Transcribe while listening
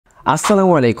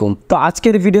আসসালামু আলাইকুম। তো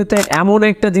আজকের ভিডিওতে এমন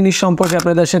একটা জিনিস সম্পর্কে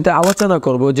আপনাদের সাথে আলোচনা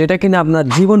করব যেটা কিনা আপনার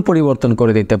জীবন পরিবর্তন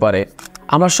করে দিতে পারে।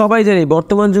 আমরা সবাই জানি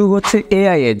বর্তমান যুগ হচ্ছে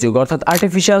এআই এর যুগ, অর্থাৎ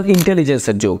আর্টিফিশিয়াল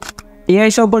ইন্টেলিজেন্সের যুগ।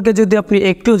 এআই সম্পর্কে যদি আপনি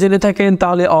একটু জেনে থাকেন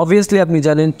তাহলে অবভিয়াসলি আপনি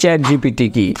জানেন চ্যাট জিপিটি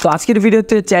কি। তো আজকের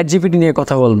ভিডিওতে চ্যাট জিপিটি নিয়ে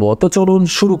কথা বলবো। তো চলুন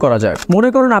শুরু করা যাক। মনে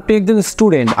করুন আপনি একজন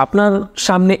স্টুডেন্ট, আপনার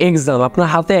সামনে এক্সাম, আপনার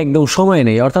হাতে একদম সময়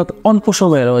নেই, অর্থাৎ অল্প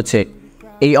সময় রয়েছে।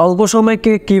 এই অল্প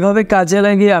সময়কে কিভাবে কাজে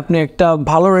লাগিয়ে আপনি একটা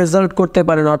ভালো রেজাল্ট করতে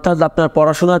পারেন, অর্থাৎ আপনার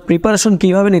পড়াশোনার প্রিপারেশন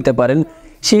কিভাবে নিতে পারেন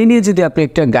সেই নিয়ে যদি আপনি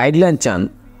একটা গাইডলাইন চান,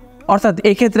 অর্থাৎ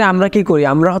এক্ষেত্রে আমরা কি করি,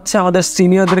 আমরা আমাদের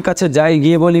সিনিয়রদের কাছে যাই,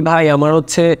 গিয়ে বলি ভাই আমার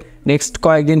নেক্সট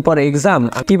কয়েকদিন পর এক্সাম,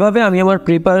 কিভাবে আমি আমার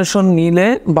প্রিপারেশন নিলে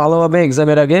ভালোভাবে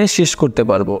এক্সামের আগে শেষ করতে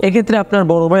পারবো। এক্ষেত্রে আপনার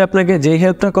বড় ভাই আপনাকে যে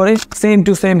হেল্পটা করে সেম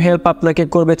টু সেম হেল্প আপনাকে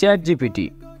করবে চ্যাট জিপিটি।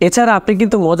 এছাড়া আপনি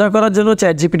কিন্তু মজা করার জন্য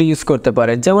চ্যাট জিপিটি ইউজ করতে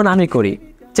পারেন, যেমন আমি করি।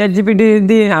 চ্যাট জিপিটি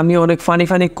দিয়ে আমি অনেক ফানি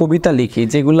কবিতা লিখি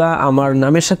যেগুলা আমার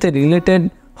নামের সাথে রিলেটেড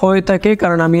হয়ে থাকে,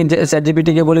 কারণ আমি চ্যাট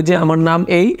জিপিটিকে বলি যে আমার নাম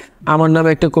এই, আমার নামে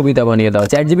একটা কবিতা বানিয়ে দাও।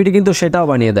 চ্যাট জিপিটি কিন্তু সেটাও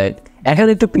বানিয়ে দেয়। এখন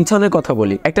একটু পিছনের কথা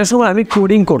বলি। একটা সময় আমি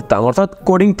কোডিং করতাম, অর্থাৎ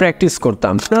কোডিং প্র্যাকটিস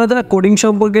করতাম। আপনারা যারা কোডিং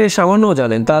সম্পর্কে সামান্য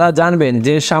জানেন তারা জানবেন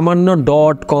যে সামান্য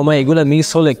ডট কমা এগুলো মিস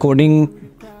হলে কোডিং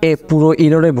পুরো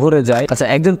ইররে ভরে যায়। আচ্ছা,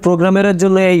 একজন প্রোগ্রামারের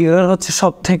জন্য এই ইরর হচ্ছে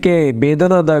সব থেকে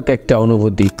বেদনাদায়ক একটা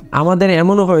অনুভূতি। আমাদের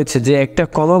এমনও হয়েছে যে একটা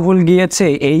কমা ভুল গিয়েছে,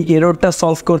 এই এররটা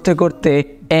সলভ করতে করতে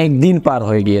একদিন পার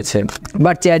হয়ে গিয়েছে।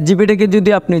 বাট চ্যাট জিপিটিকে যদি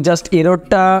আপনি জাস্ট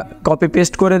এররটা কপি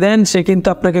পেস্ট করে দেন, সে কিন্তু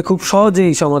আপনাকে খুব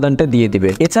সহজেই সমাধানটা দিয়ে দিবে।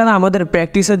 এছাড়া আমাদের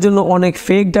প্র্যাকটিসের জন্য অনেক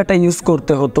ফেক ডাটা ইউজ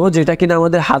করতে হতো, যেটা কিনা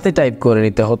আমাদের হাতে টাইপ করে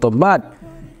নিতে হতো। বাট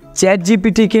চ্যাট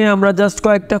জিপিটিকে আমরা জাস্ট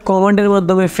কয়েকটা কমান্ডের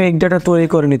মাধ্যমে ফেক ডাটা তৈরি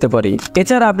করে নিতে পারি।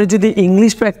 এছাড়া আপনি যদি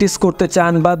ইংলিশ প্র্যাকটিস করতে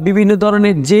চান বা বিভিন্ন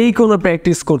ধরনের যেই কোনো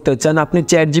প্র্যাকটিস করতে চান, আপনি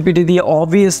চ্যাট জিপিটি দিয়ে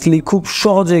অবভিয়াসলি খুব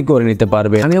সহজেই করে নিতে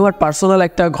পারবে। আমি আমার পার্সোনাল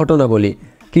একটা ঘটনা বলি।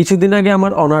 কিছুদিন আগে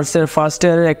আমার অনার্সের ফার্স্ট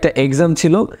ইয়ারের একটা এক্সাম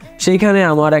ছিল, সেইখানে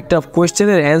আমার একটা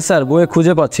কোয়েশ্চেনের অ্যান্সার বইয়ে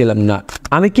খুঁজে পাচ্ছিলাম না।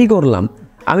 আমি কি করলাম,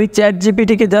 আমি চ্যাট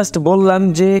জিপিটিকে জাস্ট বললাম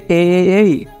যে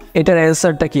এটার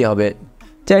অ্যান্সারটা কি হবে।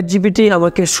 চ্যাট জিপিটি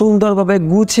আমাকে সুন্দরভাবে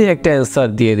গুছিয়ে একটা অ্যান্সার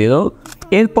দিয়ে দিল।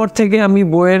 এরপর থেকে আমি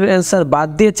বইয়ের অ্যান্সার বাদ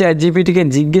দিয়ে চ্যাট জিপিটিকে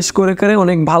জিজ্ঞেস করে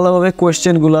অনেক ভালোভাবে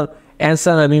কোয়েশ্চেনগুলোর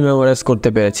অ্যান্সার আমি মেমোরাইজ করতে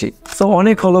পেরেছি। সো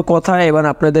অনেক হলো কথা, এবার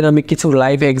আপনাদের আমি কিছু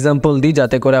লাইভ এক্সাম্পল দিই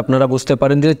যাতে করে আপনারা বুঝতে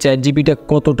পারেন যে চ্যাট জিপিটি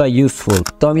কতটা ইউজফুল।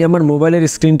 তো আমি আমার মোবাইলের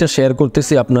স্ক্রিনটা শেয়ার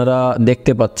করতেছি, আপনারা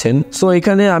দেখতে পাচ্ছেন। সো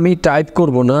এখানে আমি টাইপ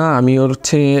করব না, আমি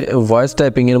ভয়েস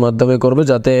টাইপিংয়ের মাধ্যমে করব,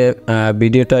 যাতে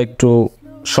ভিডিওটা একটু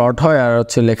শর্ট হয় আর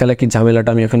লেখালেখি ঝামেলাটা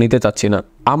আমি এখন নিতে চাচ্ছি না।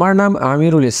 আমার নাম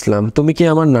আমিরুল ইসলাম, তুমি কি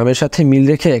আমার নামের সাথে মিল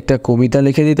রেখে একটা কবিতা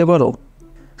লিখে দিতে পারো?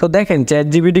 তো দেখেন চ্যাট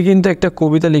জিপিটি কিন্তু একটা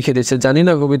কবিতা লিখে দিয়েছে। জানি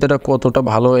না কবিতাটা কতটা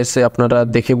ভালো হয়েছে, আপনারা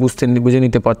দেখে বুঝে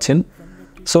নিতে পারছেন।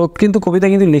 সো কিন্তু কবিতা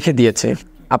কিন্তু লিখে দিয়েছে।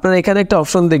 আপনারা এখানে একটা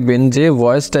অপশন দেখবেন যে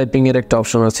ভয়েস টাইপিংয়ের একটা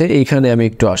অপশন আছে, এইখানে আমি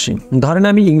একটু আসি। ধরেন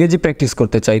আমি ইংরেজি প্র্যাকটিস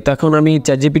করতে চাই, তখন আমি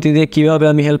চ্যাট জিপিটি দিয়ে কীভাবে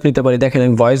আমি হেল্প নিতে পারি, দেখেন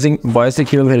আমি ভয়েসে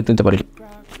কীভাবে হেল্প নিতে পারি।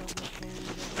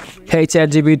 Hey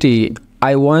ChatGPT,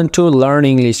 I want to learn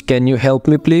English. Can you help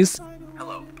me please?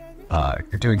 Hello.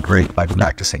 You're doing great by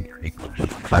practicing your English.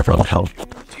 I'd rather help.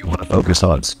 Do you want to focus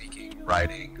on speaking,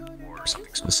 writing, or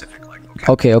something specific like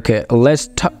vocabulary? Okay.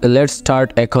 Let's start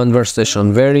a conversation.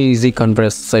 Very easy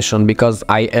conversation because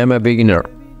I am a beginner.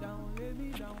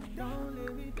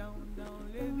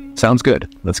 Sounds good.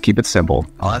 Let's keep it simple.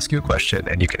 I'll ask you a question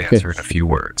and you can answer in a few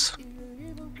words.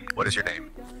 What is your name?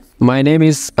 My name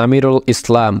is Amirul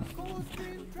Islam.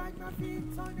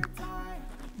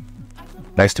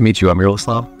 Nice to meet you, Amirul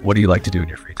Islam. What do you like to do in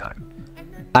your free time?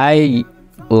 I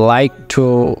like to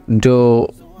do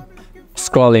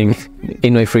scrolling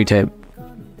in my free time.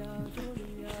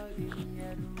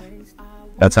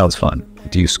 That sounds fun.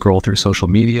 Do you scroll through social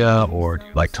media or do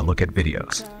you like to look at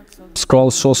videos? Scroll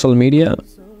social media.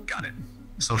 Got it.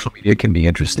 Social media can be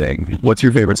interesting. What's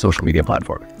your favorite social media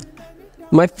platform?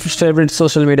 My favorite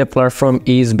social media platform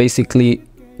is basically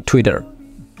Twitter.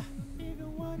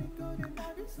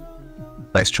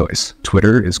 Nice choice.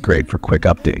 Twitter is great for quick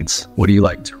updates. What do you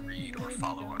like to read or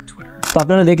follow on Twitter? তো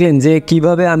আপনারা দেখলেন যে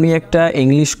কিভাবে আমি একটা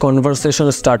English conversation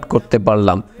start করতে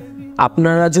পারলাম।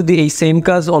 আপনারা যদি এই সেম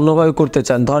কাজ অন্যভাবে করতে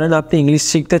চান, ধরেন আপনি ইংলিশ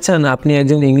শিখতে চান, আপনি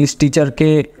একজন ইংলিশ টিচারকে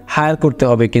হায়ার করতে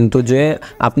হবে, কিন্তু যে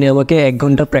আপনি আমাকে 1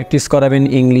 ঘন্টা প্র্যাকটিস করাবেন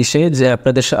ইংলিশে, যে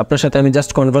আপনার সাথে আমি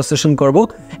জাস্ট কনভারসেশন করব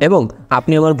এবং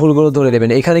আপনি আমার ভুলগুলো ধরে দেবেন।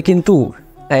 এখানে কিন্তু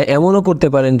এমনও করতে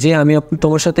পারেন যে আমি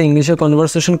তোমার সাথে ইংলিশে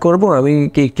কনভারসেশন করব, আমি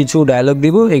কিছু ডায়লগ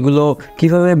দিব, এগুলো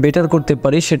কিভাবে বেটার করতে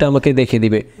পারি সেটা আমাকে দেখিয়ে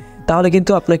দিবে। তাহলে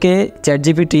কিন্তু আপনাকে চ্যাট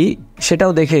জিপিটি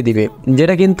সেটাও দেখিয়ে দিবে,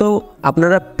 যেটা কিন্তু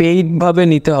আপনারা পেইডভাবে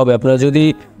নিতে হবে। আপনারা যদি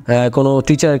কোনো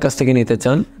টিচারের কাছ থেকে নিতে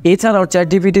চান। এছাড়াও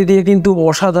ChatGPT দিয়ে কিন্তু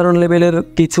অসাধারণ লেভেলের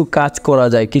কিছু কাজ করা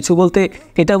যায়। কিছু বলতে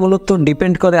এটা মূলত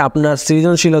ডিপেন্ড করে আপনার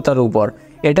সৃজনশীলতার উপর।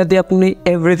 এটা দিয়ে আপনি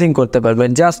এভরিথিং করতে পারবেন,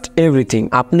 জাস্ট এভরিথিং।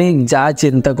 আপনি যা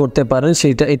চিন্তা করতে পারেন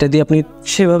এটা দিয়ে আপনি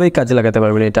সেভাবেই কাজে লাগাতে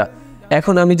পারবেন এটা।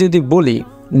 এখন আমি যদি বলি,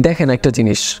 দেখেন একটা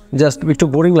জিনিস, জাস্ট একটু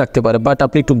বোরিং লাগতে পারে, বাট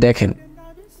আপনি একটু দেখেন।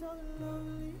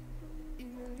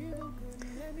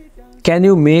 Can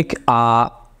you make a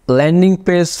landing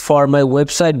page for my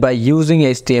website by using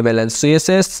HTML and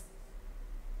CSS?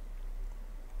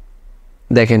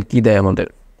 দেখেন কি দেয় আমাদের।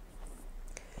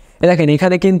 দেখেন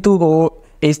এখানে কিন্তু ও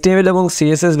HTML এবং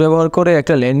CSS ব্যবহার করে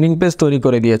একটা ল্যান্ডিং পেজ তৈরি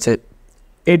করে দিয়েছে।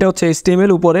 এটা হচ্ছে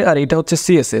HTML উপরে আর এটা হচ্ছে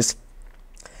CSS,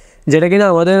 যেটা কিনা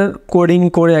আমাদের কোডিং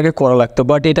করে আগে করা লাগতো,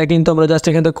 বাট এটা কিন্তু আমরা জাস্ট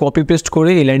এখান থেকে কপি পেস্ট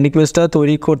করে এই ল্যান্ডিং পেজটা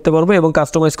তৈরি করতে পারবো এবং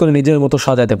কাস্টমাইজ করে নিজের মতো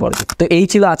সাজাতে পারবো। তো এই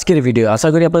ছিল আজকের ভিডিও। আশা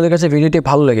করি আপনাদের কাছে ভিডিওটি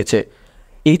ভালো লেগেছে।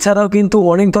 এছাড়াও কিন্তু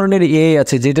অনেক ধরনের এআই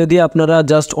আছে যেটা দিয়ে আপনারা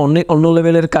জাস্ট অন্য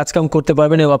লেভেলের কাজকাম করতে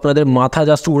পারবেন এবং আপনাদের মাথা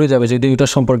জাস্ট উড়ে যাবে যদি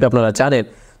ওটার সম্পর্কে আপনারা জানেন।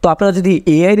 তো আপনারা যদি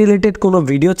এআই রিলেটেড কোনো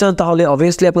ভিডিও চান তাহলে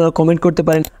অবভিয়াসলি আপনারা কমেন্ট করতে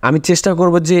পারেন। আমি চেষ্টা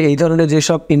করব যে এই ধরনের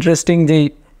যেসব ইন্টারেস্টিং যেই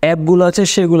অ্যাপগুলো আছে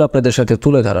সেগুলো আপনাদের সাথে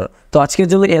তুলে ধরার। তো আজকের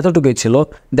জন্য এতটুকুই ছিল।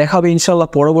 দেখা হবে ইনশাল্লাহ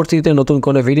পরবর্তীতে নতুন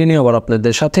কোনো ভিডিও নিয়ে আবার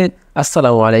আপনাদের সাথে।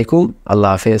 আসসালামু আলাইকুম,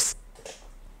 আল্লাহ হাফেজ।